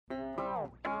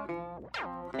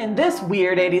In this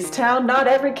weird 80s town, not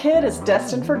every kid is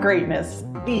destined for greatness.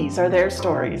 These are their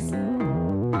stories.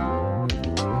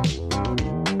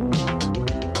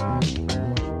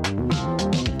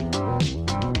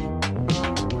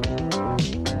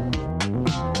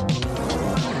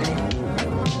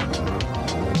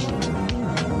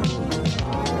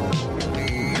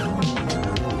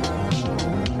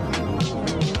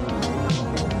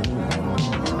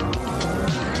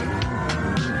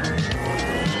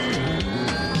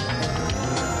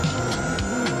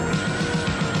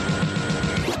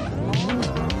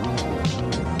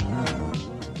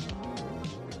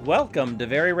 Welcome to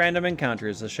Very Random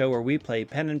Encounters, a show where we play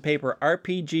pen and paper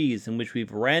RPGs in which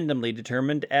we've randomly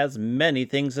determined as many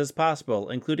things as possible,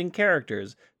 including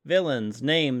characters, villains,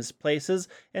 names, places,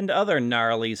 and other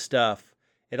gnarly stuff.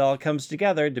 It all comes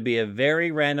together to be a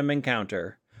very random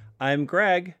encounter. I'm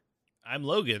Greg. I'm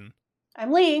Logan.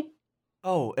 I'm Lee.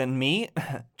 Oh, and me?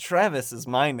 Travis is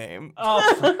my name. Oh,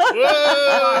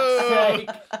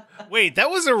 wait, that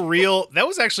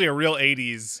was actually a real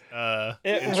 80s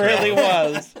It intro. really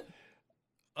was.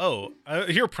 Oh,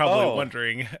 you're probably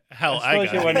wondering how I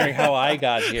got you're wondering how I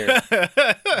got here.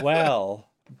 Well,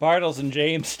 Bartles and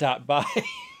James stopped by,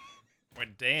 Well,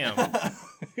 damn.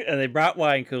 and they brought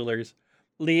wine coolers.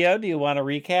 Leo, do you want to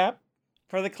recap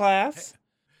for the class?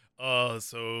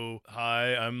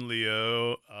 Hi, I'm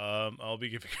Leo. I'll be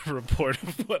giving a report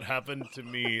of what happened to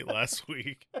me last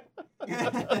week.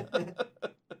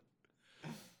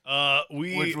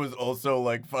 Which was also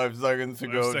like 5 seconds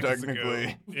ago,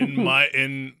 technically.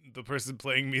 In the person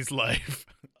playing me's life.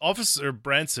 Officer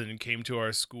Branson came to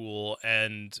our school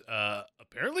and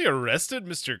apparently arrested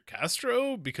Mr.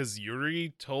 Castro because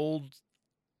Yuri told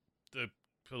the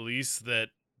police that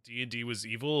D&D was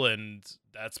evil, and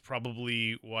that's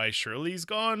probably why Shirley's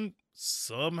gone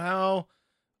somehow.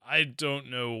 I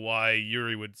don't know why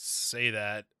Yuri would say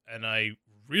that, and I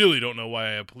really don't know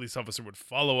why a police officer would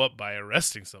follow up by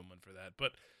arresting someone for that,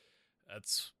 but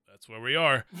that's where we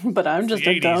are. But I'm just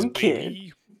a 80s, dumb baby.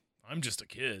 kid. I'm just a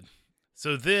kid.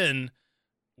 So then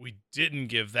we didn't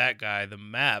give that guy the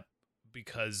map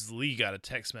because Lee got a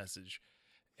text message.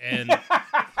 And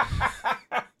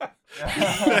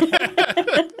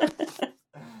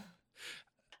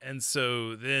and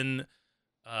so then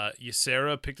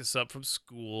Ysera picked us up from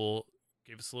school,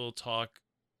 gave us a little talk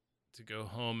to go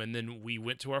home, and then we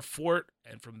went to our fort,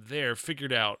 and from there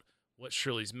figured out what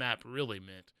Shirley's map really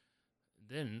meant.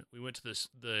 Then we went to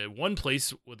the one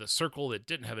place with a circle that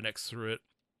didn't have an X through it,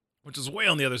 which is way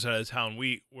on the other side of town.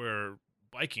 We were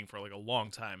biking for like a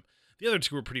long time. The other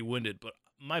two were pretty winded, but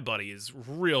my buddy is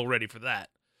real ready for that.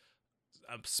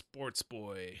 I'm sports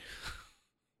boy.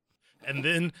 And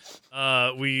then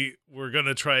we were going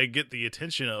to try and get the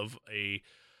attention of a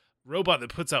robot that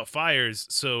puts out fires,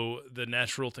 so the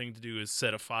natural thing to do is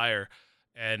set a fire.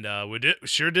 And we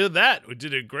sure did that. We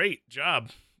did a great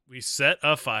job. We set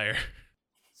a fire.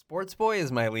 Sports Boy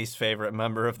is my least favorite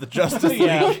member of the Justice League.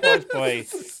 Yeah,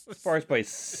 Sports Boy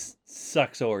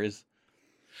sucks oars.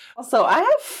 Also, I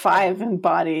have 5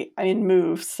 in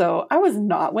move, so I was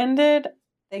not winded.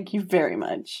 Thank you very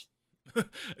much. I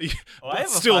have a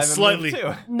Still 5 in slightly, move,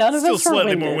 too. None of still us were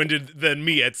slightly winded. more winded than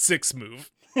me at 6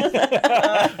 move.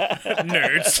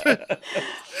 Nerds.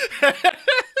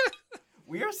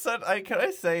 We are can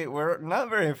I say, we're not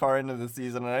very far into the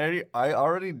season, and I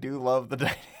already do love the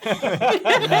dynamic.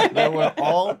 That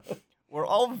we're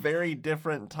all very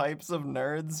different types of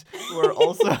nerds who are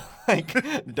also, like,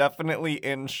 definitely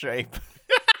in shape.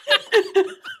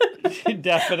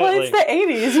 Definitely. Well, it's the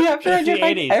 80s. You have to ride your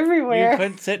bike everywhere. You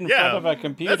couldn't sit in front of a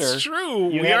computer. That's true.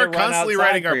 You We had to are run constantly outside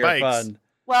riding for our your bikes. fun.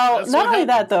 Well, That's not what only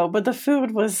that, happens. though, but the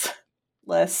food was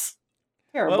less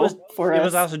terrible Well, for it us.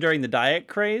 was also during the diet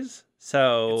craze,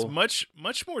 so It's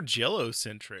much more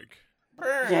Jello-centric.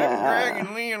 Yeah. Greg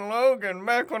and Lee and Logan,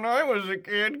 back when I was a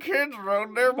kid, kids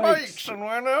rode their bikes and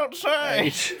went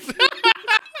outside.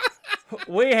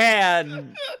 we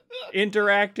had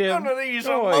interactive None of these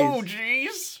toys.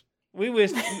 emojis.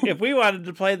 If we wanted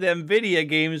to play them video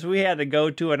games, we had to go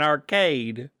to an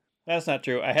arcade. That's not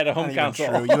true. I had a home Not even console.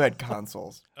 true. You had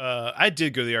consoles. I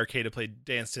did go to the arcade to play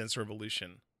Dance Dance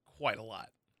Revolution quite a lot.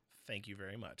 Thank you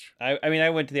very much. I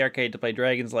went to the arcade to play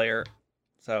Dragon's Lair.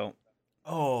 So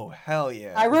Oh, hell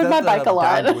yeah. I Is rode that my bike the a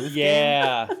lot. Don Bluth game?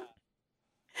 yeah,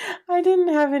 I didn't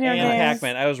have any and games.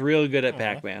 Pac-Man. I was real good at Aw.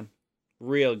 Pac-Man.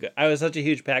 Real good. I was such a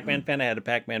huge Pac-Man fan. I had a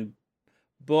Pac-Man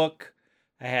book.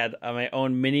 I had my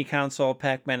own mini console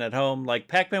Pac-Man at home. Like,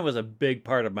 Pac-Man was a big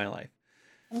part of my life.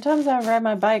 Sometimes I would ride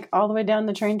my bike all the way down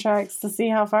the train tracks to see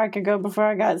how far I could go before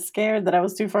I got scared that I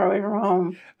was too far away from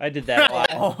home. I did that a lot.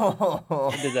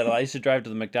 Oh. I did that a lot. I used to drive to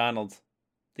the McDonald's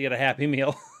to get a Happy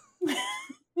Meal.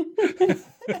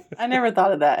 I never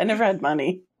thought of that. I never had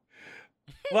money.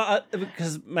 Well,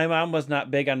 because my mom was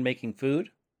not big on making food,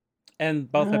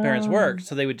 and both my parents worked,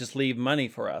 so they would just leave money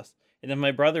for us. And if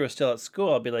my brother was still at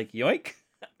school, I'd be like, yoink,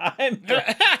 I'm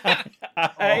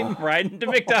riding to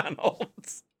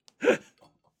McDonald's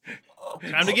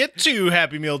Time to get 2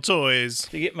 Happy Meal toys.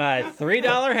 to get my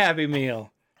 $3 Happy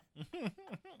Meal.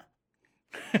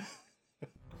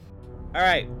 All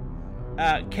right.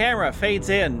 Camera fades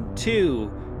in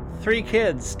to 3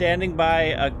 kids standing by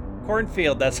a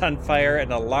cornfield that's on fire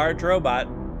and a large robot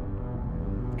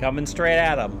coming straight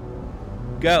at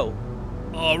them. Go.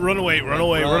 Oh, run away, run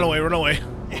away, run away, run away.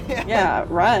 Yeah,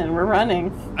 run. We're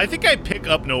running. I think I pick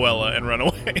up Noella and run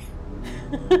away.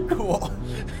 Cool.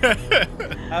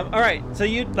 All right. So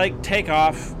you take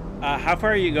off. How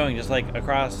far are you going? Just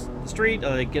across the street,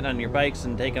 or getting on your bikes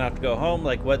and taking off to go home?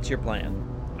 What's your plan?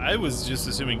 I was just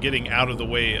assuming getting out of the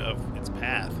way of its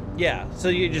path. Yeah. So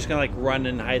you're just gonna run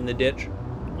and hide in the ditch.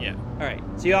 Yeah. All right.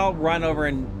 So you all run over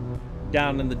and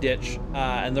down in the ditch,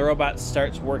 and the robot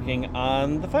starts working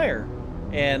on the fire,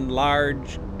 and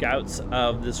large gouts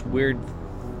of this weird,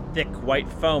 thick white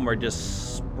foam are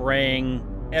just spraying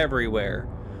everywhere.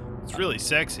 It's really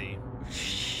sexy.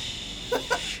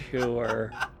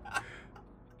 Sure.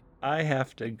 I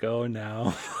have to go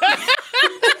now.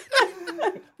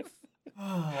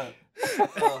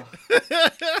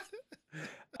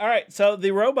 All right, so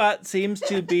the robot seems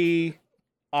to be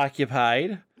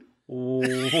occupied.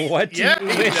 What do you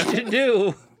wish to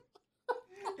do?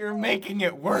 You're making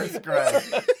it worse, Greg.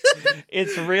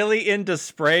 It's really into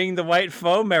spraying the white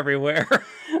foam everywhere.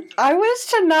 I wish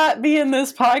to not be in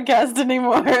this podcast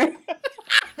anymore.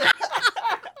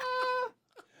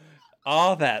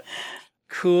 All that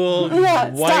cool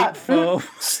Yeah, white stop. foam.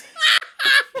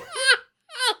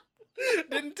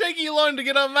 Didn't take you long to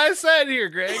get on my side here,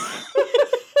 Greg.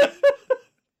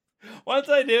 Once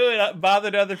I do it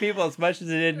bothered other people as much as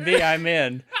it did me, I'm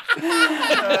in.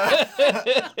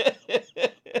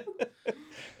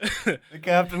 The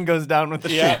captain goes down with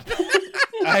the Yeah. ship.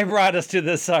 I brought us to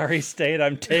this sorry state.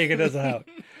 I'm taking us out.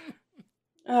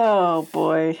 Oh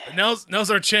boy.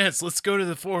 Now's our chance. Let's go to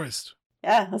the forest.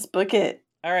 Yeah, let's book it.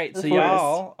 All right, The so forest.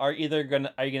 y'all are you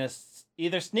gonna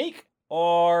either sneak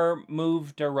or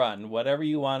move to run, whatever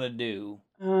you want to do.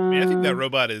 I think that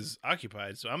robot is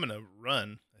occupied, so I'm gonna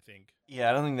run. I think. Yeah,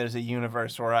 I don't think there's a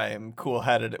universe where I am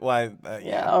cool-headed. Why?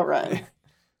 Yeah, I'll run.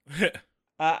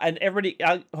 And everybody,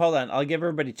 hold on. I'll give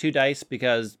everybody 2 dice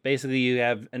because basically you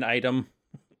have an item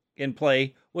in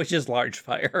play, which is large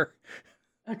fire.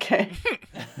 Okay.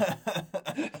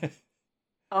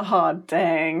 Oh,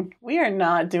 dang. We are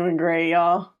not doing great,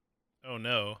 y'all. Oh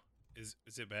no, is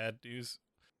it bad news?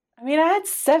 I mean, I had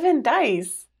 7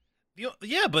 dice.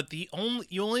 Yeah, but you only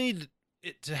need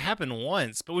it to happen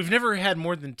once, but we've never had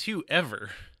more than 2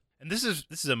 ever. And this is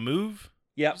a move.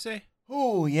 Yep. You say?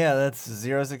 Oh, yeah, that's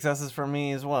 0 successes for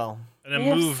me as well. And a We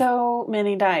move. have so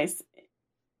many dice.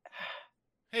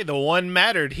 Hey, the one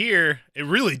mattered here. It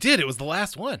really did. It was the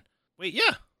last one. Wait,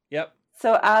 yeah. Yep.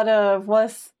 So out of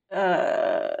what's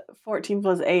 14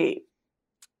 plus 8,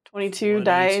 22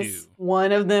 dice.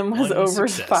 One of them was One over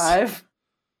success. 5.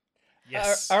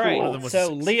 Yes. All One of right. them was So,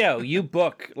 6. Leo, you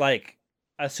book,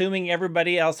 assuming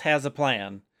everybody else has a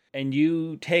plan, and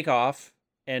you take off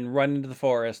and run into the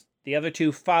forest. The other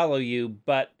 2 follow you,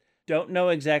 but don't know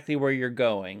exactly where you're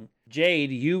going. Jade,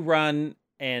 you run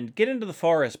and get into the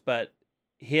forest, but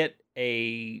hit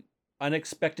a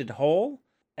unexpected hole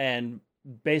and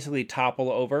basically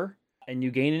topple over, and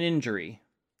you gain an injury.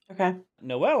 Okay.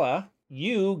 Noella,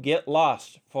 you get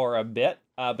lost for a bit,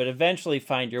 but eventually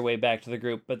find your way back to the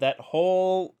group. But that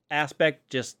whole aspect,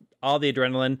 just all the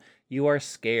adrenaline, you are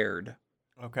scared.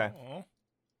 Okay. Aw.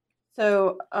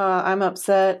 So I'm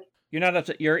upset. You're not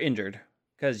upset. You're injured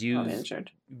because you I'm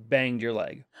injured. banged your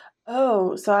leg.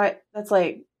 Oh, so that's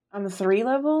I'm 3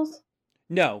 levels?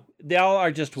 No, they all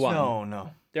are just one.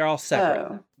 No. They're all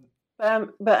separate. Oh.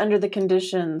 But under the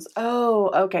conditions.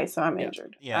 Oh, okay, so I'm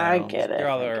injured. Yeah, I no, get it. They're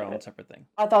all I their get own it. separate thing.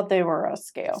 I thought they were a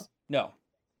scale. No,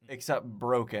 Except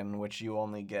broken, which you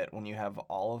only get when you have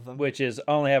all of them. which is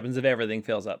only happens if everything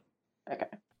fills up. Okay.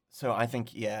 So I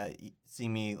think, yeah, see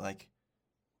me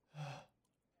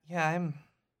yeah,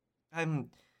 I'm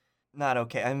not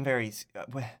okay. I'm very.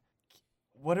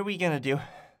 What are we gonna do?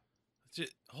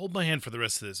 Just hold my hand for the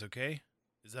rest of this, okay?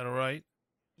 Is that all right?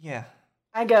 Yeah.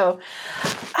 I go,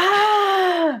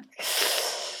 ah!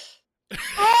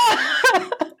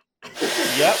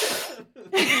 Yep.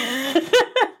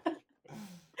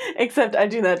 Except I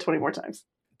do that 20 more times.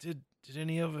 Did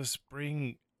any of us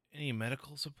bring any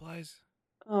medical supplies?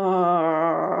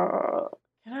 Can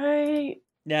I?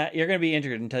 Nah, you're going to be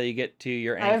injured until you get to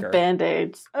your I anchor. have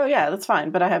band-aids. Oh yeah, that's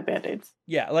fine, but I have band-aids.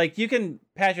 Yeah, like you can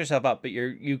patch yourself up, but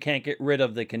you can't get rid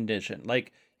of the condition.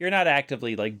 Like you're not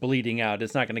actively like bleeding out.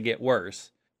 It's not going to get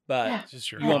worse. But Yeah. It's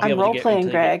just your You won't heart. be I'm able to role get playing, until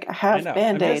you Greg. I have know. I'm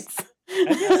band-aids. I'm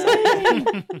just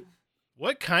saying.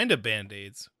 What kind of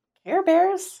band-aids? Care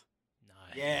Bears.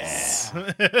 Nice.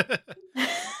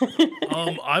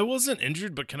 I wasn't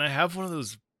injured, but can I have one of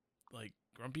those like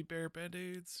Grumpy Bear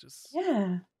band-aids? Just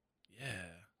Yeah.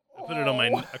 I put it on my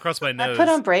across my nose. I put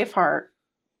on Braveheart.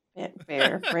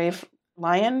 Brave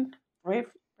lion. Braveheart.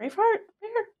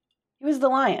 Bear. He was the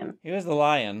lion. He was the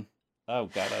lion. Oh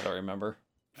god, I don't remember.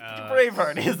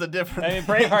 Braveheart is a different. I mean,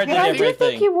 Braveheart's But a I do different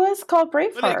think thing. he was called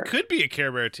But Braveheart. it could be a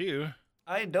Care Bear too.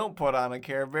 I don't put on a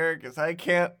Care Bear because I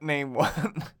can't name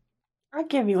one. I'll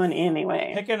give you one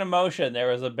anyway. Pick an emotion. There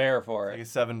was a bear for Like a it.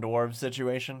 Seven Dwarves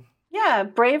situation. Yeah,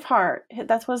 Braveheart.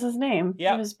 That was his name.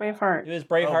 Yeah. He was Braveheart. It was Oh,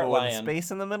 Braveheart but with a Lion.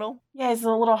 space in the middle. Yeah, he's a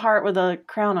little heart with a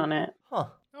crown on it. Huh.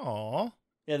 Aw.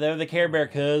 Yeah, they're the Care Bear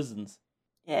cousins.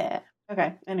 Yeah.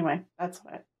 Okay. Anyway, that's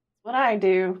what I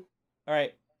do. All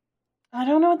right. I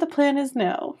don't know what the plan is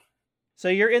now. So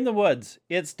you're in the woods.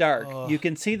 It's dark. Ugh. You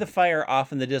can see the fire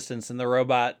off in the distance and the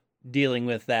robot dealing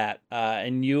with that.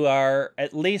 And you are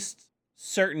at least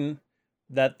certain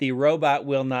that the robot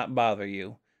will not bother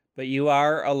you. But you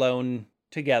are alone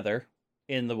together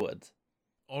in the woods.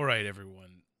 All right,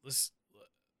 everyone.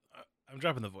 I'm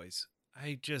dropping the voice.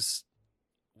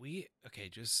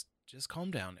 Just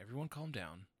calm down. Everyone, calm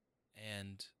down.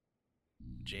 And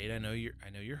Jade, I know you're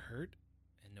hurt,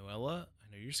 and Noella,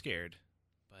 I know you're scared,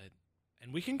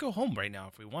 and we can go home right now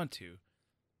if we want to,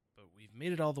 but we've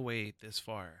made it all the way this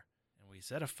far, and we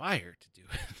set a fire to do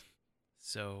it.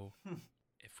 So,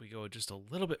 if we go just a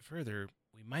little bit further,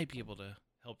 we might be able to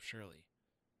help Shirley.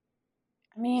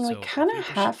 I mean, So, we I kind of think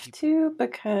we should have keep- to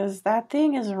because that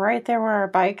thing is right there where our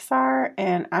bikes are,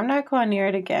 and I'm not going near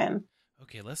it again.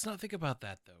 Okay, let's not think about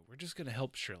that though. We're just gonna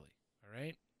help Shirley. All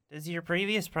right. Does your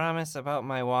previous promise about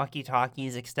my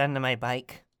walkie-talkies extend to my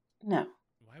bike? No.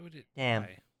 Why would it? Damn.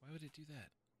 Why would it do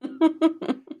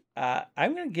that?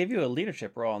 I'm going to give you a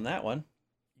leadership role on that one.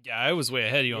 Yeah, I was way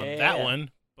ahead of you on that Yeah.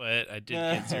 one, but I did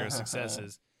get 0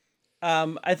 successes.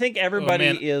 I think everybody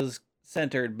man. is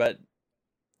centered, but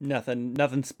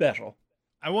nothing special.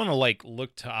 I want to like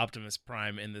look to Optimus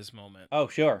Prime in this moment, Oh,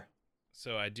 sure.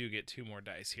 so I do get 2 more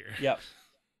dice here. Yep.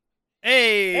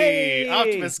 Hey, Hey!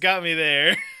 Optimus got me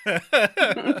there.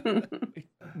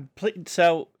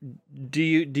 So, do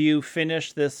you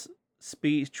finish this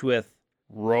speech with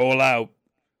 "roll out"?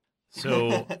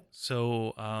 So,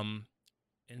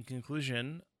 in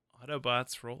conclusion,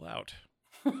 Autobots roll out.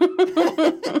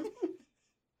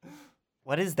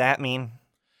 What does that mean?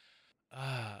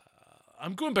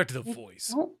 I'm going back to the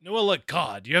voice. Oh. Noella,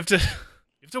 God, you have to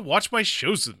watch my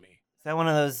shows with me. Is that one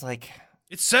of those like?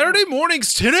 It's Saturday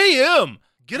mornings, 10 a.m.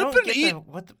 Get I up don't and get eat.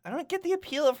 I don't get the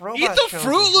appeal of robots. Eat the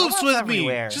Fruit Loops with me,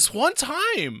 everywhere. just one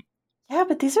time. Yeah,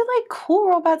 but these are like cool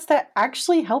robots that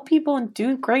actually help people and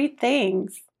do great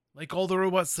things. Like all the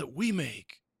robots that we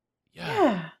make. Yeah.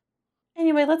 Yeah.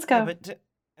 Anyway, let's Yeah, go. but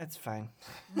that's fine.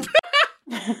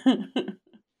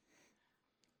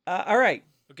 All right.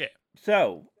 Okay.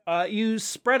 So, you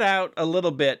spread out a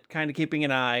little bit, kind of keeping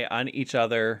an eye on each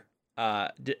other,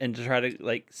 and to try to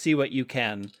like see what you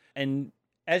can. And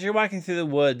as you're walking through the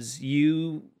woods,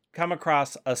 you come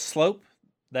across a slope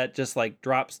that just like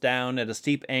drops down at a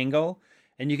steep angle,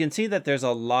 and you can see that there's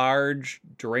a large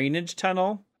drainage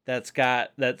tunnel that's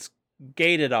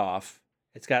gated off.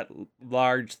 It's got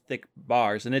large, thick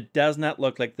bars, and it does not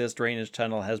look like this drainage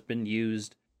tunnel has been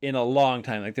used in a long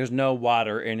time. Like there's no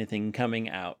water or anything coming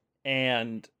out.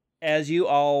 And as you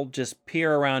all just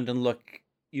peer around and look,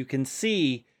 you can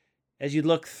see, as you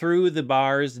look through the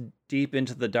bars deep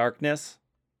into the darkness,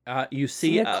 you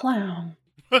see a clown.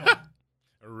 A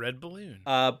red balloon.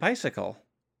 a bicycle,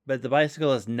 but the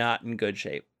bicycle is not in good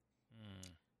shape.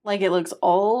 Like it looks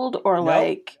old or Nope.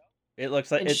 like It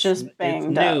looks like It's just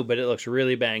banged new, up. but it looks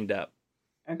really banged up.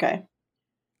 okay.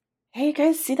 Hey, you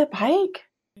guys see the bike?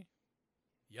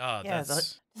 Yeah, Yeah,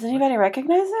 that's. Does anybody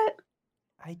recognize it?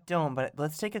 I don't, but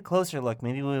let's take a closer look.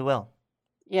 Maybe we will.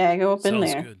 Yeah, go up in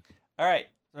Sounds there. good. All right.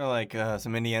 Or like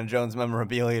some Indiana Jones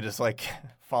memorabilia just like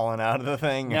falling out of the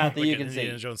thing. Not that Like you an can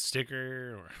Indiana see. Jones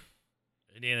sticker or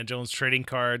Indiana Jones trading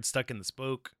card stuck in the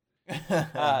spoke.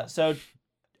 So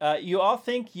you all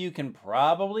think you can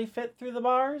probably fit through the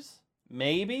bars?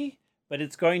 Maybe, but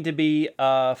it's going to be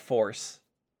a force.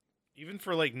 Even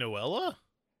for like Noella?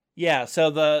 Yeah, so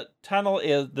the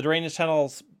drainage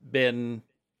tunnel's been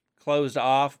closed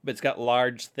off, but it's got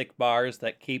large, thick bars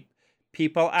that keep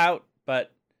people out,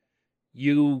 but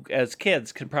you as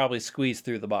kids could probably squeeze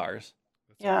through the bars.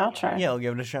 That's Yeah, I'll a try. Yeah, I'll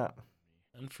give it a shot.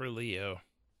 And for Leo.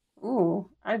 Ooh,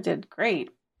 I did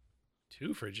great.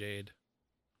 2 for Jade.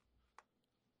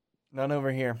 None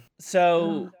over here.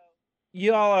 So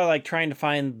you all are like trying to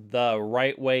find the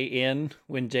right way in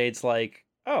when Jade's like,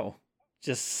 oh,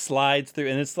 just slides through.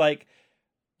 And it's like,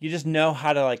 you just know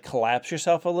how to like collapse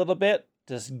yourself a little bit,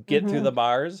 just get through Mhm. the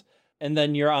bars, and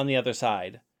then you're on the other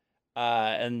side.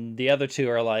 And the other two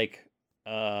are like,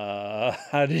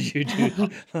 how did you do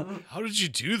How did you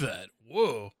do that?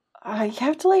 Whoa. You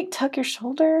have to like tuck your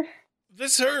shoulder.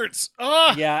 This hurts.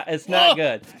 Ah! Yeah, it's not Oh!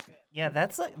 good. Yeah,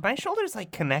 that's like my shoulder's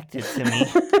like connected to me.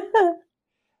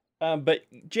 But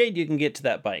Jade, you can get to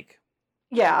that bike.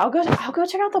 Yeah, I'll go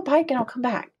check out the bike and I'll come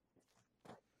back.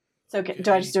 So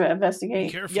do I just do it Be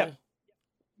investigate? careful. Yep.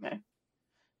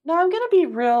 No, I'm gonna be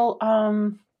real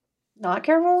not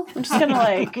careful. I'm just gonna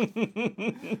like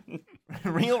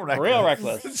Real reckless. Real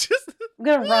reckless. It's just I'm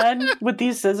gonna run with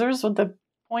these scissors with the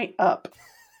point up.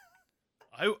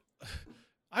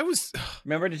 I was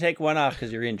Remember to take one off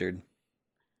because you're injured.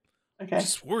 Okay.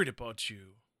 just worried about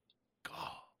you.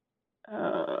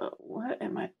 God. What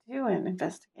am I doing?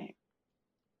 Investigate.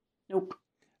 Nope.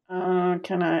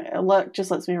 Can I luck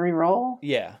just lets me re-roll?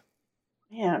 Yeah.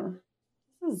 Man,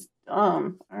 this is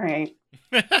dumb. All right.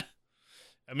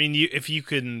 I mean, if you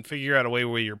can figure out a way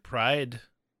where your pride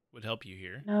would help you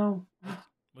here. No.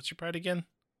 What's your pride again?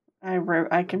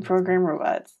 I can program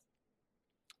robots.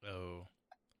 Oh.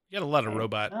 You got a lot of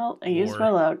robot. Well, I used lore. my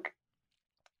luck.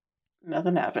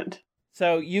 Nothing happened.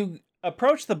 So you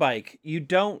approach the bike.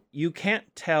 You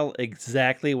can't tell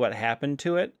exactly what happened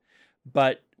to it,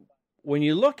 but when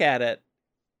you look at it,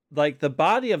 like the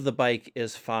body of the bike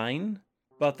is fine,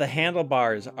 but the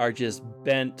handlebars are just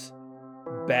bent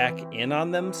back in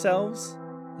on themselves.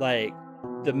 Like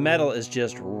the metal is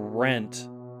just rent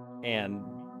and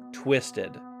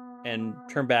twisted and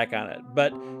turned back on it.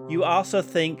 But you also I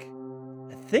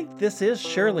think this is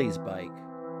Shirley's bike.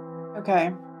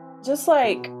 Okay. Just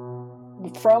like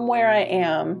from where I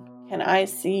am, can I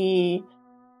see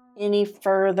any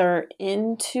further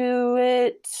into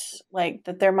it? Like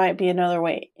that there might be another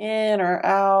way in or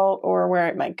out or where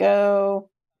it might go?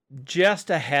 Just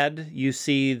ahead, you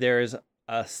see there's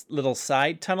a little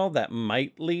side tunnel that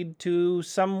might lead to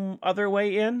some other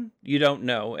way in. You don't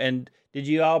know. And did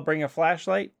you all bring a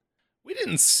flashlight? We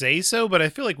didn't say so, but I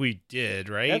feel like we did,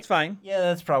 right? That's fine. Yeah,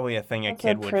 that's probably a thing a That's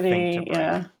kid would think to bring.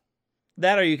 yeah.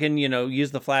 That or you can,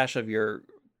 use the flash of your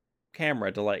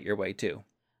camera to light your way too.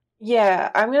 Yeah,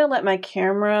 I'm gonna let my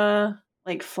camera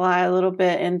like fly a little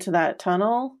bit into that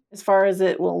tunnel as far as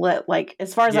it will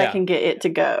as far as I Yeah. can get it to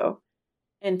go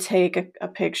and take a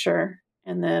picture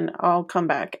and then I'll come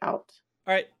back out.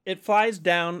 All right, it flies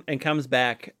down and comes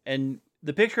back, and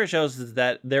the picture it shows is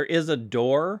that there is a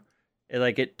door.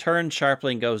 It turns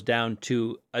sharply and goes down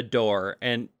to a door,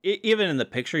 and even in the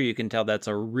picture, you can tell that's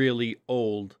a really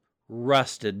old,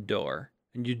 rusted door,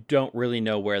 and you don't really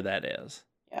know where that is.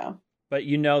 Yeah. But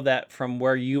you know that from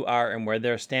where you are and where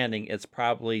they're standing, it's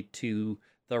probably to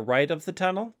the right of the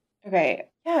tunnel. Okay.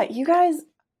 Yeah, you guys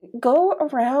go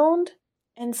around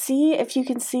and see if you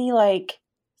can see like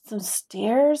some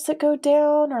stairs that go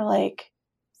down or like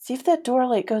see if that door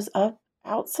like goes up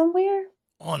out somewhere.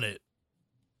 On it.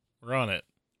 We're on it.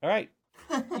 All right.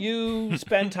 You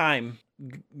spend time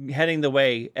heading the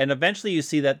way, and eventually you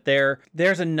see that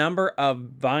there's a number of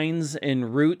vines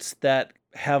and roots that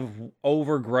have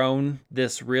overgrown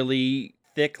this really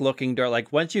thick-looking door.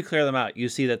 Like, once you clear them out, you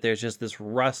see that there's just this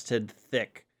rusted,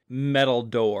 thick metal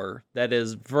door that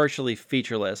is virtually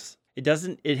featureless.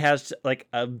 It has, like,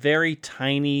 a very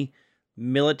tiny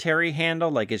military handle.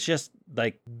 Like, it's just,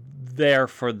 like, there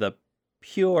for the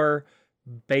pure,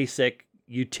 basic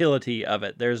utility of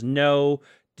it. There's no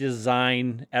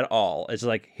design at all. It's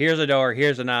like, here's a door,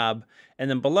 here's a knob, and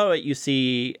then below it you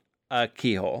see a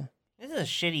keyhole. This is a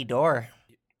shitty door.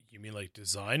 You mean like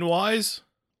design wise?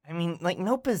 I mean, like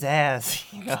no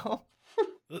pizzazz, you know?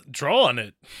 Draw on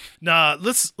it. Nah,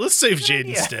 let's save Good Jade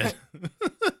idea. instead.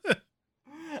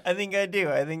 I think I do.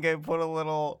 I think I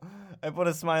put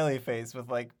a smiley face with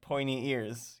like pointy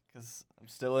ears because I'm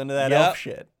still into that Yep. elf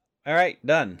shit All right,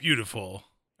 done. Beautiful.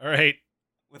 All right.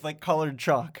 with like colored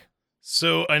chalk.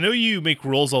 So I know you make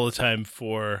rolls all the time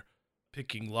for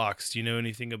picking locks. Do you know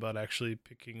anything about actually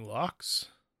picking locks?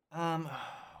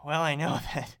 Well, I know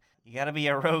that you gotta be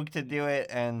a rogue to do it,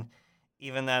 and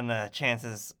even then the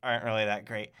chances aren't really that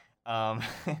great.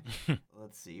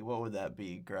 Let's see, what would that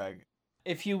be, Greg?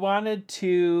 If you wanted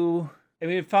to,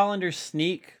 it'd fall under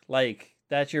sneak. Like,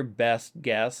 that's your best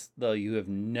guess, though you have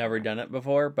never done it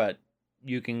before. But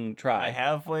you can try. I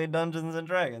have played Dungeons and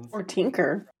Dragons. Or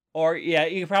tinker. Or, yeah,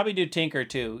 you could probably do Tinker,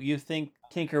 too. You think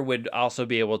Tinker would also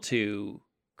be able to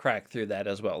crack through that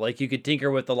as well. Like, you could tinker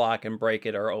with the lock and break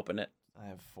it or open it. I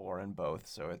have 4 in both,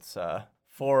 so it's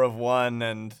 4 of one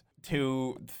and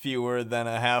 2 fewer than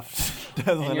a half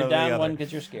dozen And you're of the down other. one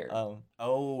because you're scared.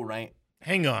 Oh, right.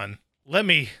 Hang on. Let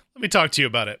me talk to you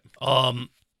about it. Oh,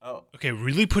 Okay,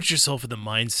 really put yourself in the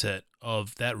mindset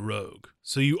of that rogue.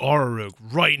 So you are a rogue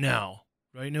right now.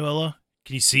 Right, Noella?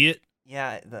 Can you see it?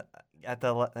 Yeah,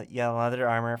 leather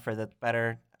armor for the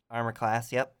better armor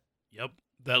class. Yep. Yep.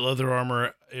 That leather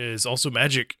armor is also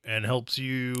magic and helps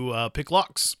you pick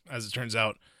locks, as it turns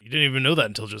out. You didn't even know that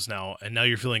until just now, and now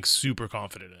you're feeling super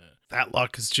confident in it. That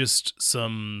lock is just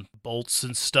some bolts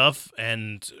and stuff,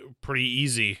 and pretty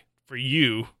easy for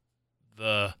you,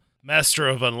 the master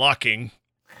of unlocking.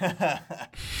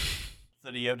 So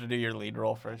do you have to do your lead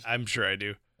roll first? I'm sure I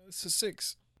do. It's a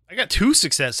 6. I got 2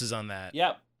 successes on that.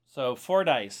 Yep. So 4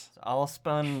 dice. So I'll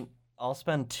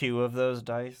spend 2 of those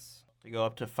dice to go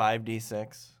up to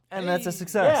 5d6, and that's a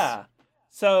success. Yeah.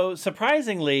 So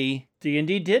surprisingly,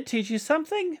 D&D did teach you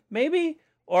something, maybe?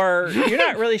 Or you're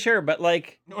not really sure, but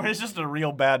like Or it's just a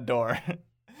real bad door,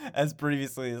 as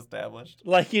previously established.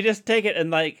 you just take it and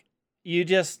like you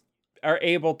just are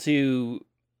able to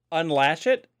unlatch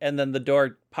it, and then the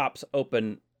door pops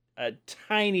open a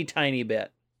tiny, tiny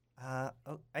bit.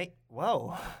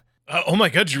 Whoa. Oh my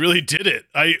god, you really did it.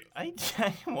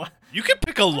 What? You can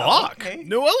pick a lock. okay.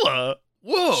 Noella.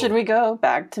 Whoa. Should we go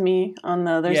back to me on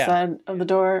the other Yeah. side of the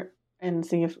door and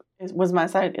see if is my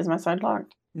side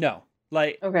locked? No.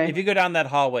 Like, Okay. if you go down that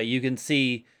hallway, you can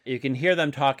hear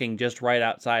them talking just right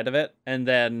outside of it. And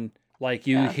then, like,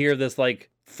 you Yeah. hear this, like,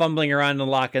 fumbling around the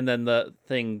lock, and then the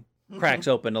thing cracks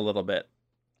open a little bit.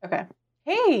 Okay.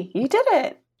 Hey, you did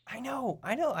it. I know.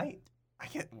 I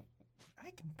can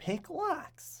pick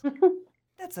locks.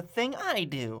 That's a thing I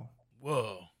do.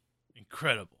 Whoa.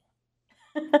 Incredible.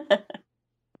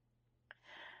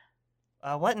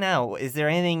 What now? Is there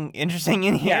anything interesting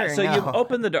in here? Yeah, so No. you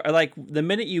open the door. Like, the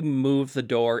minute you move the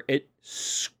door, it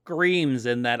screams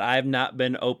in that I've not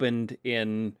been opened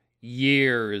in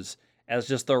years as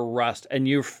just the rust. And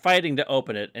you're fighting to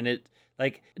open it. And it,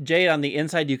 like, Jade, on the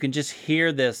inside, you can just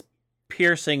hear this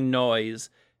piercing noise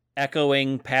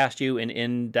echoing past you and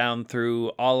in down through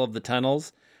all of the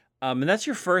tunnels. And that's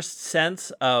your first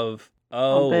sense of,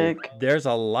 big. there's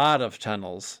a lot of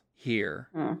tunnels here.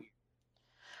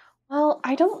 Well,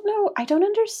 I don't know. I don't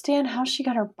understand how she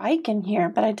got her bike in here,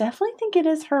 but I definitely think it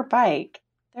is her bike.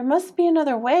 There must be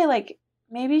another way. Like,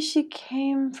 maybe she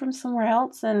came from somewhere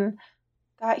else and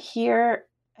got here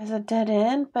as a dead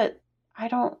end, but I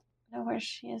don't know where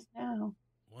she is now.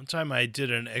 One time I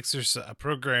did a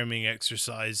programming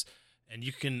exercise, and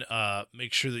you can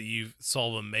make sure that you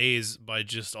solve a maze by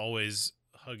just always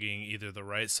hugging either the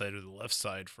right side or the left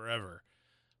side forever.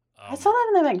 I saw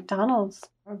that in the McDonald's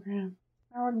program.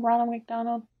 Or Ronald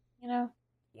McDonald, you know?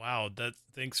 Wow,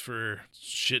 thanks for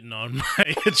shitting on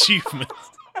my achievements.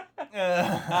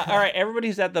 All right, everybody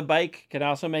who's at the bike can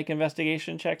also make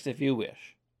investigation checks if you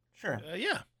wish. Sure.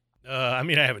 Yeah. I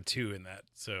mean, I have a 2 in that,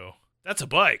 so that's a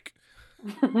bike.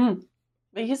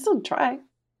 But you can still try.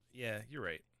 Yeah, you're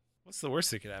right. What's the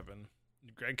worst that could happen?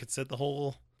 Greg could set the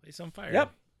whole place on fire.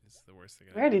 Yep. It's the worst that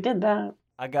could We happen. already did that.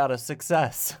 I got a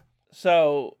success.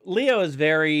 So Leo is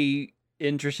very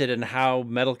interested in how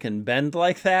metal can bend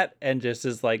like that, and just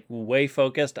is like way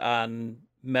focused on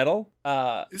metal.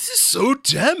 This is so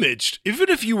damaged. Even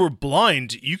if you were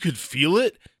blind, you could feel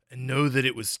it and know that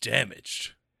it was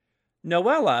damaged.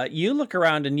 Noella, you look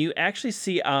around and you actually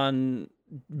see on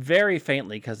very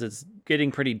faintly, because it's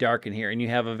getting pretty dark in here and you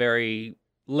have a very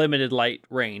limited light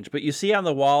range, but you see on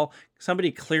the wall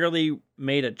somebody clearly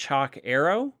made a chalk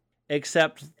arrow,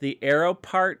 except the arrow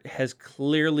part has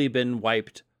clearly been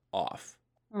wiped off.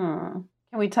 Can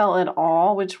we tell at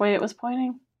all which way it was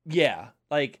pointing? Yeah,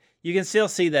 like you can still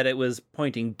see that it was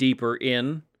pointing deeper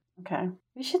in. Okay.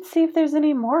 We should see if there's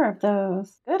any more of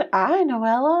those. Good eye,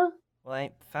 Noella. Well,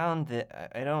 I found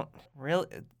that I don't really.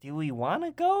 Do we want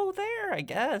to go there? I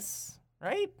guess,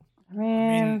 right? I I mean,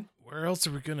 mean, where else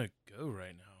are we gonna go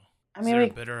right now? I Is mean, there we-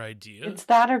 a better idea? it's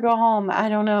that or go home. I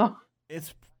don't know.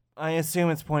 I assume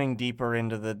it's pointing deeper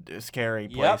into the scary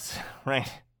Yep. place,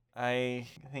 right? I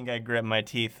think I grit my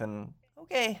teeth and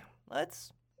Okay,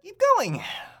 let's keep going.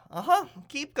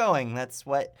 Keep going. That's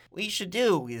what we should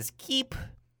do. Is keep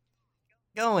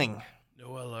going.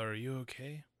 Noella, are you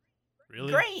okay?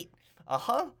 Really? Great.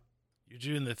 You're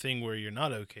doing the thing where you're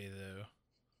not okay, though.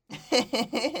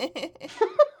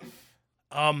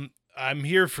 I'm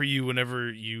here for you whenever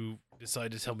you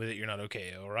decide to tell me that you're not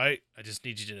okay, all right? I just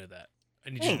need you to know that. I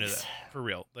need you to know Thanks. that. For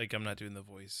real. Like, I'm not doing the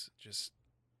voice. Just,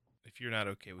 if you're not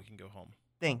okay, we can go home.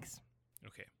 Thanks.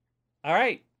 Okay. All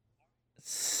right.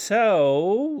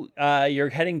 So you're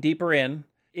heading deeper in.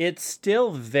 It's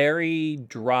still very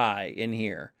dry in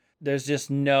here. There's just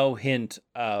no hint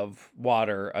of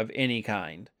water of any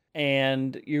kind.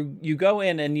 And you go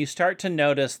in and you start to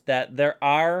notice that there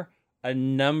are a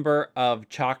number of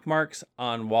chalk marks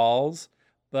on walls,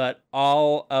 but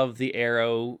all of the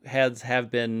arrowheads have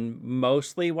been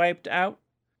mostly wiped out.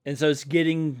 And so it's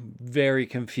getting very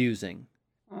confusing.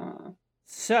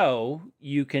 So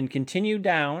you can continue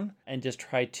down and just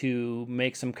try to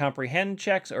make some comprehend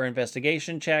checks or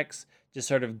investigation checks to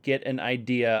sort of get an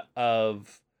idea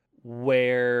of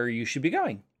where you should be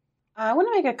going. I want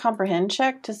to make a comprehend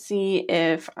check to see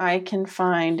if I can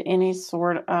find any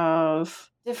sort of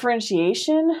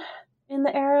differentiation in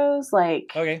the arrows.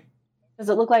 Like, Okay. does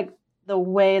it look like the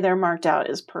way they're marked out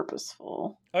is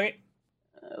purposeful? Okay.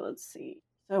 Let's see.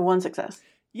 So 1 success.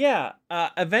 Yeah.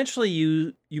 Eventually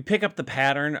you pick up the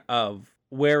pattern of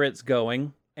where it's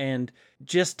going, and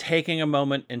just taking a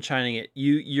moment and shining it,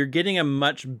 you're getting a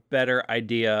much better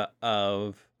idea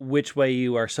of which way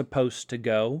you are supposed to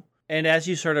go. And as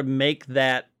you sort of make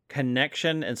that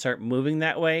connection and start moving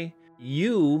that way,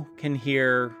 you can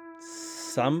hear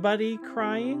somebody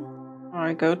crying.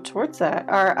 I go towards that.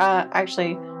 Or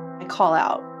actually, I call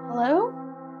out, "Hello?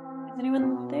 Is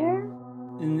anyone there?"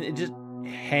 And it just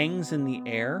hangs in the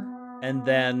air. And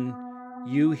then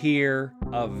you hear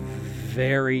a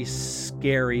very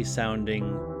scary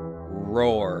sounding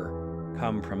roar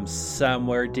come from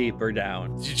somewhere deeper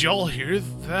down. Did y'all hear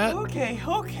that? Okay.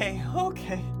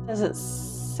 Does it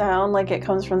sound like it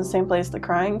comes from the same place the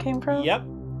crying came from? Yep.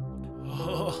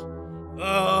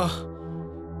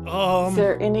 Is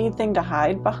there anything to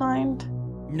hide behind?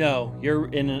 No, you're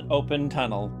in an open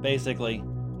tunnel, basically.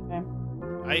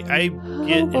 I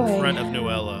get in boy. front of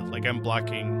Noella. Like, I'm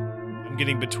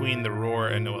getting between the roar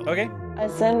and Noella. Okay. I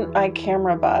send my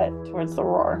camera bot towards the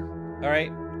roar. All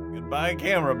right. Goodbye,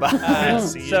 camera bot.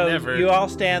 See you So never. you all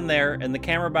stand there, and the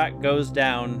camera bot goes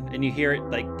down, and you hear it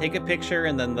like take a picture,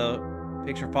 and then the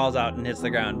picture falls out and hits the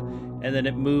ground, and then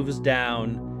it moves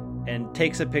down and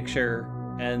takes a picture,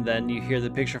 and then you hear the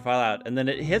picture fall out, and then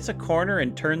it hits a corner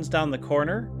and turns down the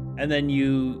corner, and then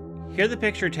you hear the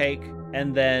picture take,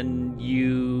 and then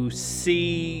you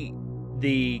see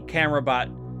the camera bot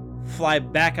fly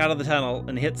back out of the tunnel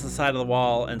and hits the side of the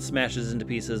wall and smashes into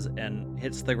pieces and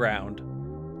hits the ground.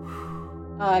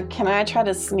 Can I try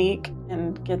to sneak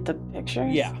and get the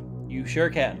pictures? Yeah, you sure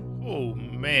can. Oh,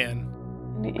 man.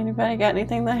 Anybody got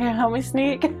anything that can help me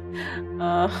sneak? I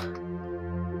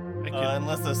could,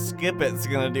 Unless a skip it's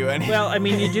gonna do anything. Well, I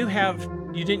mean,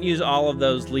 you didn't use all of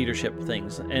those leadership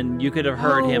things, and you could have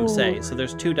heard him say, so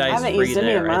there's 2 I dice haven't for used you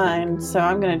any of there, I think. mine, so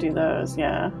I'm gonna do those.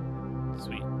 Yeah.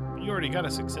 Sweet. You already got a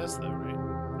success, though, right?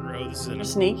 Or, oh, this is For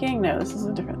sneaking? No, this is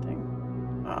a different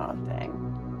thing. Oh, dang.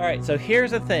 All right, so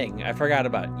here's a thing I forgot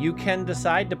about. You can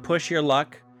decide to push your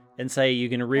luck and say you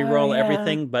can re-roll Oh, yeah.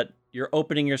 everything, but you're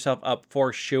opening yourself up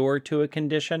for sure to a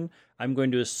condition. I'm going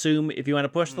to assume if you want to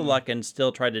push the luck and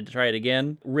still try it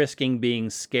again, risking being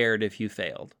scared if you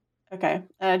failed. Okay.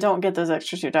 And I don't get those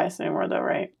extra 2 dice anymore, though,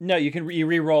 right? No, you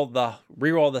re-roll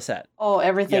the set. Oh,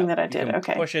 everything that I you did. can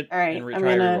Okay. Push it All right. and I'm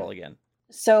try to gonna. roll again.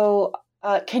 So,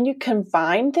 can you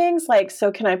combine things? Like,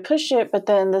 so can I push it, but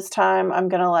then this time I'm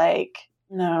gonna like.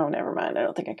 No, never mind. I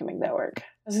don't think I can make that work. I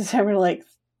was gonna say I'm gonna like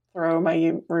throw my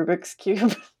Rubik's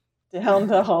Cube down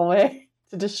the hallway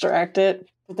to distract it.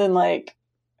 But then, like,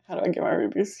 how do I get my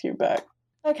Rubik's Cube back?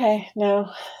 Okay,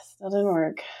 no, still didn't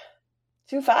work.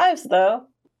 2 5s, though.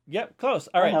 Yep, close.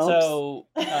 All That right,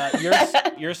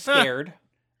 so you're scared.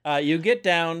 You get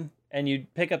down and you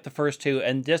pick up the first 2,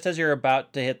 and just as you're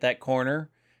about to hit that corner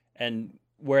and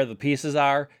where the pieces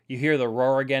are, you hear the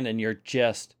roar again, and you're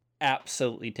just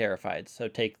absolutely terrified. So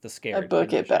take the I scared. book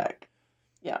it condition. back.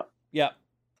 Yeah. Yep.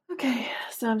 Okay,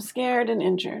 so I'm scared and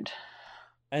injured.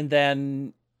 And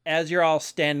then as you're all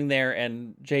standing there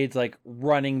and Jade's like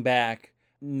running back,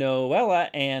 Noella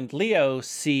and Leo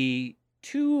see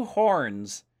 2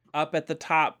 horns up at the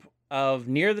top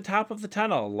near the top of the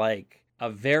tunnel. Like a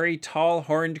very tall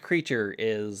horned creature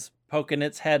is poking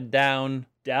its head down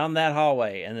that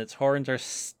hallway, and its horns are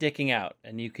sticking out,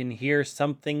 and you can hear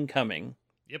something coming.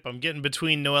 Yep, I'm getting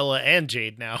between Noella and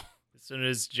Jade now. As soon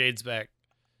as Jade's back.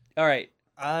 All right.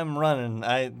 I'm running.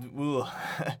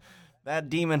 That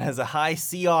demon has a high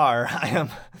CR. I am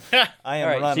All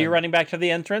right. running. So you're running back to the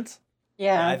entrance?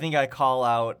 Yeah. I think I call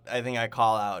out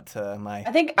to my.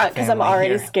 I think because I'm family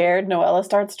already here. scared, Noella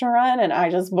starts to run, and I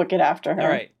just book it after her. All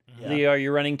right. Yeah. Leo, are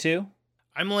you running too?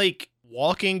 I'm like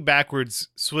walking backwards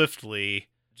swiftly,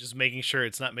 just making sure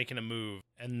it's not making a move.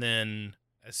 And then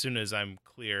as soon as I'm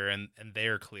clear and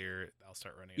they're clear, I'll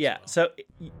start running. Yeah, as well.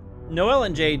 so Noelle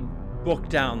and Jade book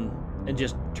down and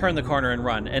just turn the corner and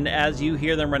run. And as you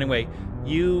hear them running away,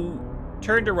 you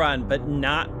turn to run, but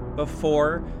not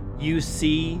before you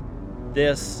see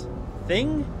this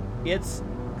thing. It's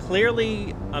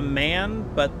clearly a man,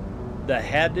 but the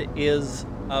head is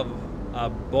of a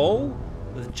bull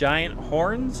with giant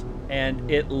horns, and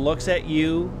it looks at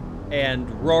you and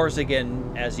roars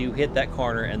again as you hit that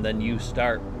corner, and then you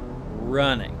start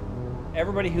running.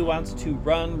 Everybody who wants to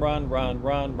run,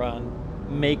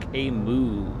 make a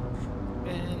move.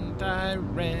 And I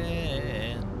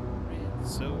ran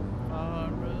so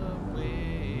far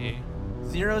away.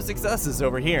 0 successes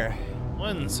over here.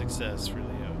 1 success for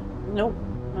Leo. Nope,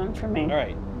 none for me. All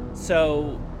right,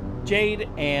 so Jade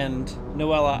and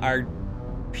Noella are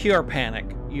pure panic.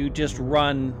 You just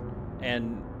run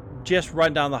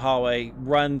down the hallway,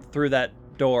 run through that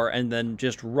door, and then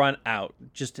just run out.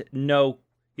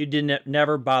 You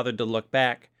never bothered to look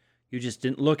back. You just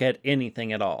didn't look at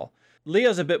anything at all.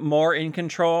 Leo's a bit more in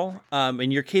control,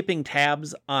 and you're keeping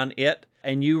tabs on it,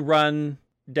 and you run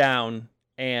down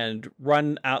and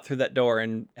run out through that door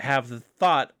and have the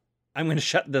thought, I'm going to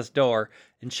shut this door,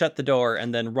 and shut the door,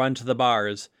 and then run to the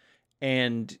bars.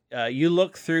 And you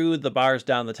look through the bars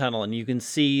down the tunnel, and you can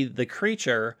see the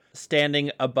creature standing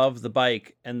above the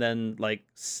bike, and then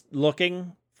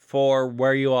looking for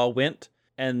where you all went,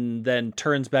 and then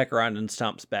turns back around and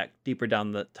stomps back deeper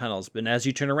down the tunnels. But as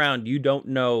you turn around, you don't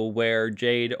know where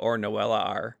Jade or Noella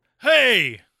are.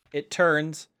 Hey! It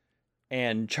turns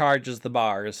and charges the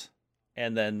bars,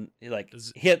 and then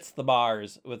hits the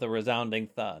bars with a resounding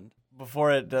thud.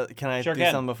 Before it does, can I Sure do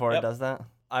can. something before Yep. it does that?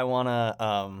 I want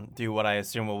to do what I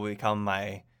assume will become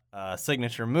my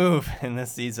signature move in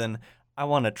this season. I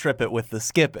want to trip it with the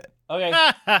skip it. Okay.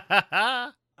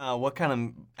 What kind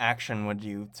of action would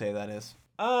you say that is?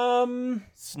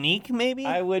 Sneak, maybe?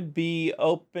 I would be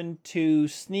open to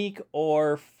sneak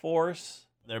or force.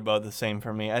 They're both the same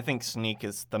for me. I think sneak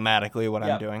is thematically what I'm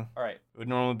Yep. doing. All right. It would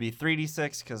normally be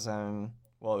 3d6 because it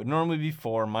would normally be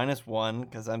 4 minus 1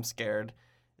 because I'm scared.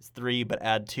 It's 3, but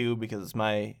add 2 because it's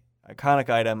my iconic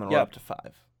item, and we're Yep. up to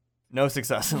 5. No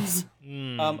successes.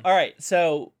 All right.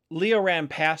 So Leo ran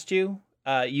past you.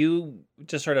 You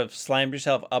just sort of slammed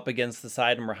yourself up against the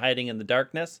side and were hiding in the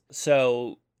darkness.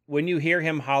 So when you hear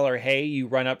him holler, hey, you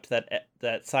run up to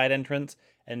that side entrance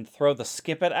and throw the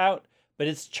skip it out, but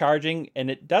it's charging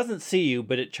and it doesn't see you,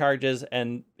 but it charges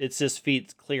and its just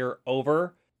feet clear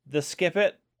over the skip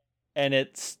it, and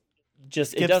it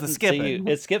doesn't see you.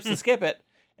 It skips the skip it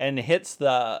and hits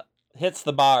the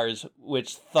bars,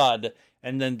 which thud,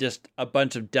 and then just a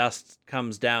bunch of dust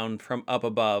comes down from up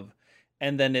above,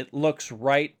 and then it looks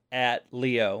right at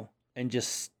Leo and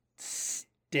just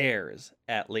stares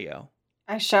at Leo.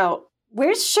 I shout,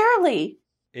 "Where's Shirley?"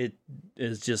 It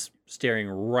is just staring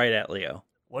right at Leo.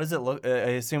 What does it look? I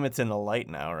assume it's in the light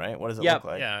now, right? What does it Yep.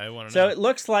 look like? Yeah, I want to So know. it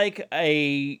looks like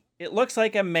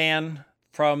a man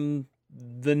from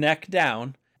the neck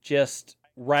down, just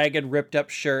ragged, ripped up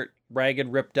shirt, ragged,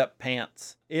 ripped up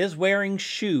pants, is wearing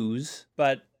shoes,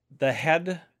 but the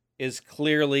head is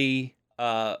clearly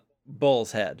a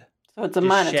bull's head. So it's a Just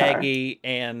minotaur. shaggy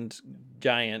and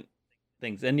giant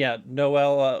things. And yeah,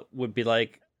 Noella would be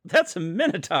like, that's a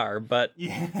minotaur, but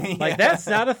Yeah. that's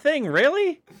not a thing,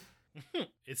 really?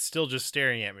 It's still just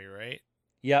staring at me, right?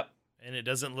 Yep. And it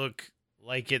doesn't look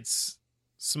like it's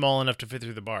small enough to fit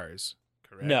through the bars,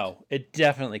 correct? No, it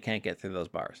definitely can't get through those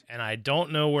bars. And I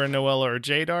don't know where Noella or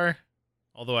Jade are,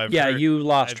 although I've heard, You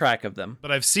lost I've- track of them.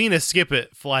 but I've seen a skip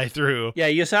it fly through. Yeah,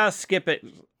 you saw Skip it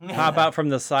pop out from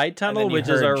the side tunnel, then you which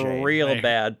is a heard Jade, real right?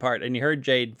 bad part. And you heard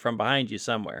Jade from behind you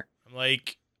somewhere. I'm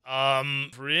like,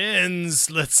 friends,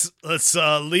 let's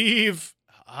leave.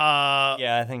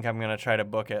 Yeah, I think I'm gonna try to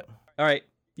book it. All right,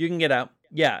 you can get out.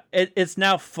 Yeah, it's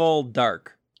now full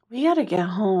dark. We gotta get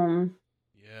home.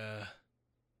 Yeah,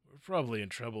 we're probably in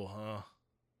trouble, huh?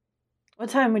 What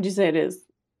time would you say it is?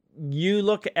 You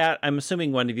look at, I'm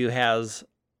assuming one of you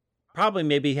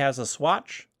maybe has a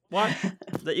Swatch watch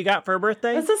that you got for a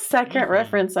birthday. That's the second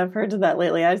reference I've heard to that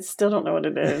lately. I still don't know what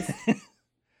it is.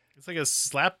 It's like a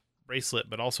slap bracelet,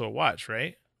 but also a watch,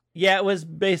 right? Yeah, it was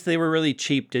basically were really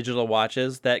cheap digital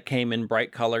watches that came in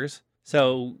bright colors.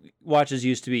 So watches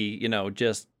used to be,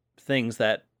 just things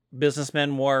that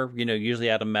businessmen wore, usually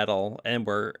out of metal and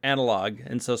were analog.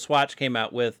 And so Swatch came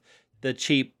out with the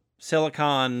cheap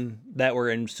silicon that were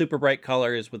in super bright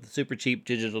colors with the super cheap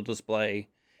digital display,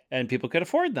 and people could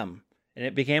afford them. And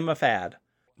it became a fad.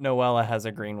 Noella has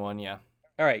a green one, yeah.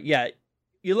 All right, yeah.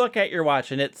 You look at your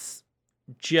watch and it's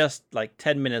just like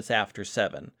 10 minutes after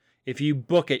 7. If you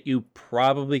book it, you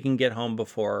probably can get home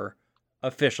before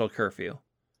official curfew.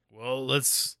 Well,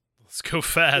 let's go Do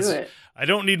fast. it. I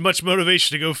don't need much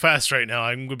motivation to go fast right now.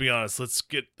 I'm gonna be honest. Let's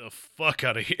get the fuck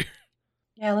out of here.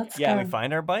 Yeah, let's Yeah, Can go. we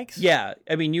find our bikes? Yeah,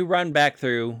 I mean, you run back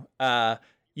through.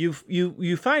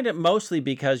 You find it mostly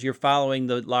because you're following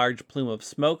the large plume of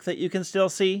smoke that you can still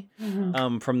see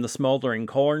from the smoldering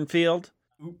cornfield.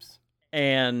 Oops.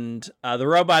 And the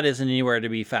robot isn't anywhere to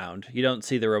be found. You don't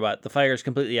see the robot. The fire's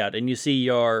completely out, and you see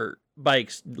your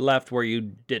bikes left where you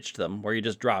ditched them, where you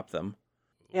just dropped them.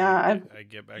 Yeah, I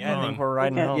get back Yeah, on. I think we're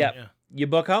riding Okay. home. Yeah. You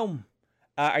book home.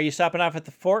 Are you stopping off at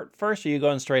the fort first, or are you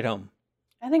going straight home?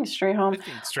 I think straight I home.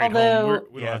 think straight home. Although-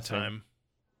 We don't Yeah, have same. time.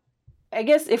 I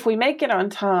guess if we make it on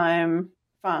time,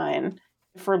 fine.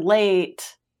 If we're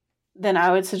late, then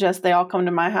I would suggest they all come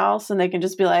to my house and they can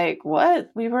just be like, "What?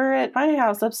 We were at my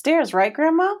house upstairs, right,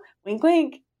 Grandma?" Wink,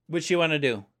 wink. Which you want to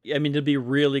do? I mean, to be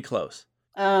really close.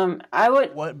 I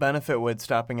would. What benefit would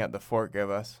stopping at the fort give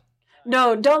us?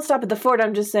 No, don't stop at the fort.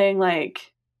 I'm just saying,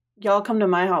 like, y'all come to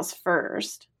my house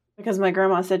first because my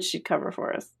grandma said she'd cover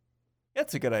for us.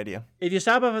 That's a good idea. If you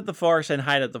stop off at the forest and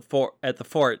hide at the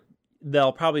fort,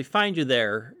 they'll probably find you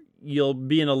there. You'll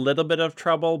be in a little bit of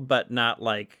trouble, but not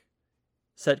like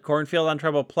set Cornfield on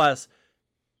trouble. Plus,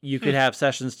 you could have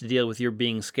sessions to deal with your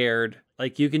being scared.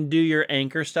 Like, you can do your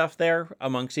anchor stuff there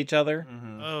amongst each other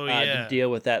Mm-hmm. Oh yeah. to deal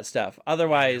with that stuff.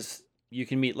 Otherwise, you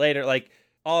can meet later. Like,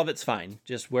 all of it's fine.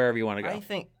 Just wherever you want to go.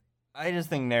 I just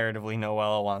think narratively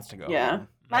Noella wants to go. Yeah. home.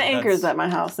 My That's- anchor's at my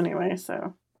house anyway,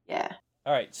 so yeah.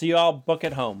 All right, so you all book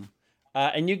at home,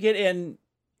 and you get in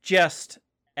just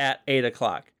at 8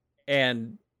 o'clock,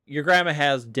 and your grandma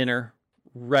has dinner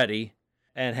ready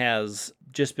and has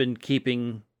just been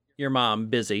keeping your mom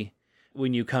busy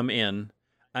when you come in,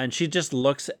 and she just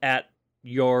looks at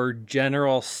your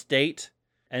general state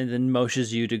and then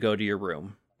motions you to go to your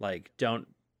room. Like, don't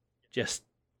just...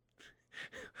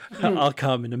 I'll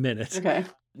come in a minute. Okay.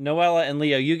 Noella and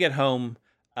Leo, you get home,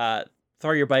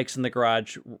 throw your bikes in the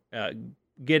garage,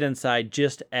 get inside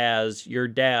just as your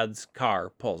dad's car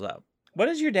pulls up. What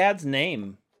is your dad's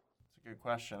name? That's a good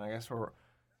question. I guess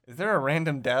is there a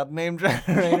random dad name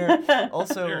generator?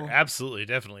 Also, There absolutely,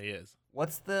 definitely is.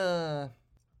 what's the?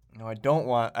 No, I don't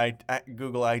want.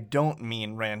 Google. I don't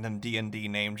mean random D&D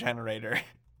name generator.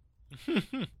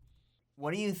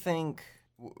 What do you think?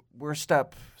 We're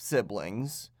step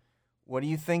siblings. What do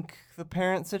you think the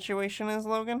parent situation is,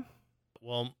 Logan?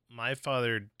 Well, my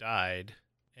father died,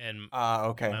 and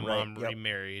Okay, my right. mom Yep.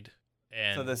 remarried.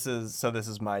 And So this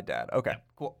is my dad. Okay,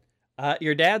 cool.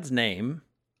 Your dad's name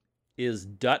is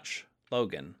Dutch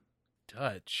Logan.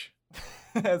 Dutch.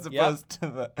 As opposed to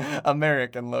the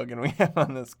American Logan we have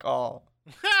on this call.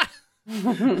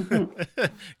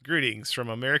 Greetings from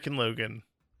American Logan.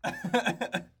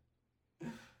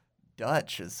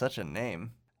 Dutch is such a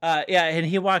name. Yeah, and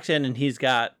he walks in and he's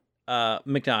got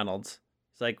McDonald's.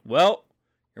 He's like, well,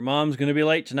 your mom's going to be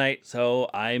late tonight, so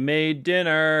I made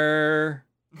dinner.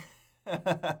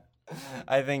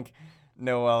 I think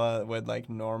Noella would like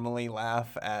normally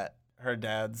laugh at her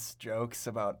dad's jokes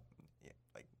about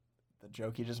like the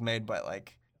joke he just made, but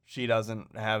like she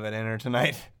doesn't have it in her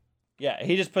tonight. Yeah,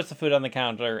 he just puts the food on the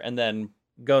counter and then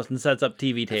goes and sets up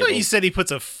TV I tables. thought you said he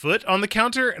puts a foot on the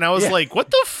counter, and I was Yeah. like,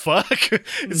 "What the fuck?"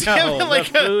 Is he No, having,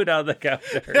 like the food on the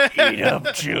counter. Eat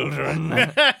up, children.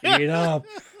 Eat up.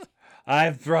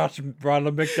 I've brought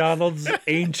a McDonald's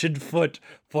ancient foot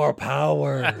for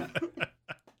power.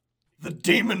 The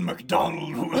demon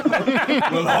McDonald will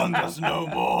haunt us no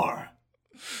more.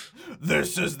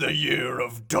 This is the year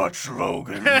of Dutch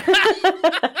Logan.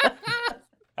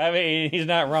 I mean, he's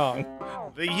not wrong.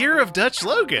 The Year of Dutch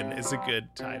Logan is a good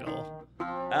title.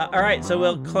 All right, so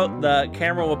the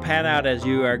camera will pan out as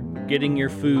you are getting your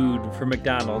food from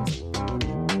McDonald's.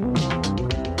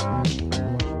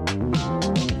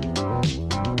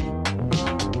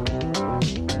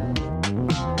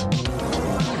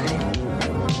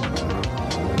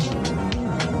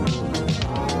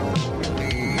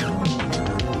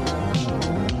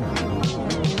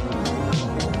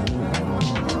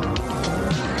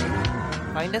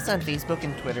 Find us on Facebook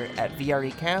and Twitter at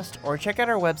VREcast or check out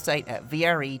our website at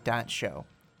VRE.show.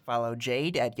 Follow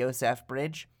Jade at Yosef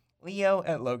Bridge, Leo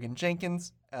at Logan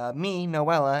Jenkins, me,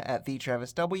 Noella, at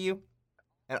TheTravisW,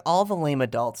 and all the lame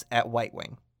adults at White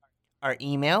Wing. Our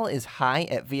email is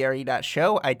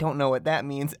hi@VRE.show. I don't know what that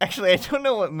means. Actually, I don't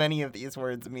know what many of these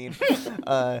words mean.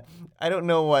 I don't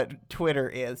know what Twitter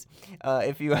is.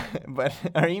 But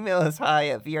our email is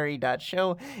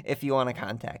hi@VRE.show if you want to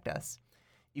contact us.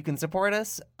 You can support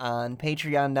us on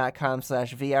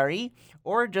patreon.com/VRE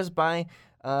or just buy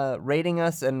rating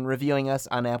us and reviewing us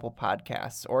on Apple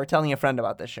Podcasts, or telling a friend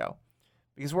about this show.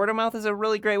 Because word of mouth is a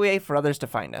really great way for others to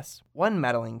find us. One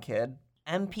meddling kid,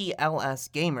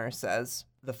 MPLS Gamer, says,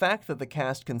 the fact that the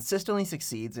cast consistently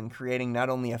succeeds in creating not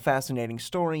only a fascinating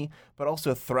story, but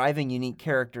also thriving, unique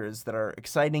characters that are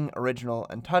exciting, original,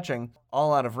 and touching,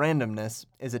 all out of randomness,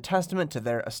 is a testament to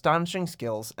their astonishing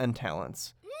skills and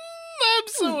talents. I'm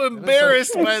so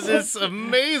embarrassed by this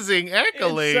amazing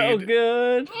accolade. It's so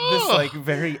good. This, like,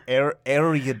 very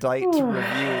erudite review.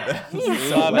 That is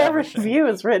so That ravishing. review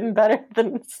is written better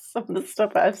than some of the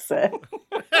stuff I've said.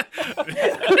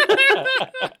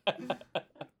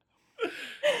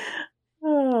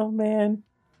 Oh, man.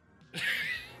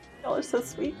 Y'all are so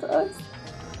sweet to us.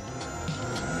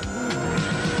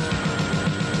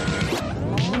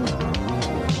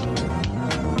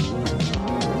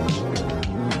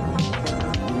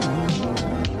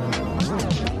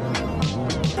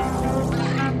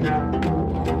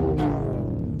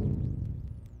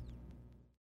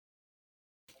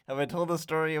 Have I told the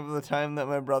story of the time that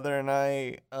my brother and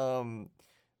I,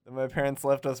 that my parents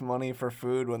left us money for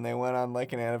food when they went on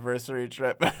like an anniversary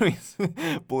trip and we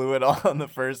blew it all on the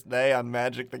first day on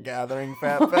Magic the Gathering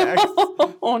fat packs?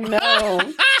 Oh,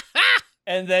 no.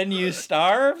 And then you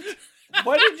starved?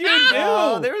 What did you do?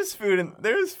 No, there was food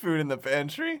in the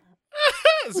pantry.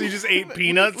 So you just ate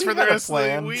peanuts we for the had a rest of the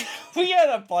plan. week? We had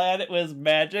a plan. It was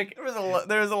magic.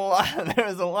 There was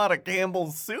a lot of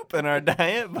Campbell's soup in our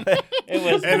diet, but It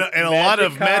was And a lot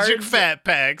of magic cards. fat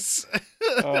packs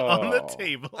on the Oh.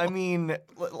 table. I mean,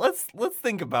 let's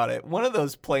think about it. One of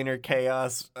those planar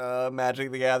chaos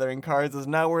Magic the Gathering cards is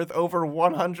now worth over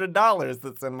 $100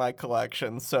 that's in my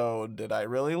collection. So did I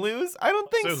really lose? I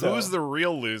don't think so. So who's the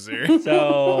real loser?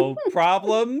 So,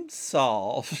 problem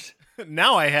solved.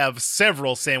 Now I have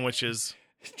several sandwiches.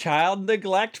 Child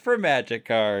neglect for magic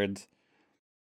cards.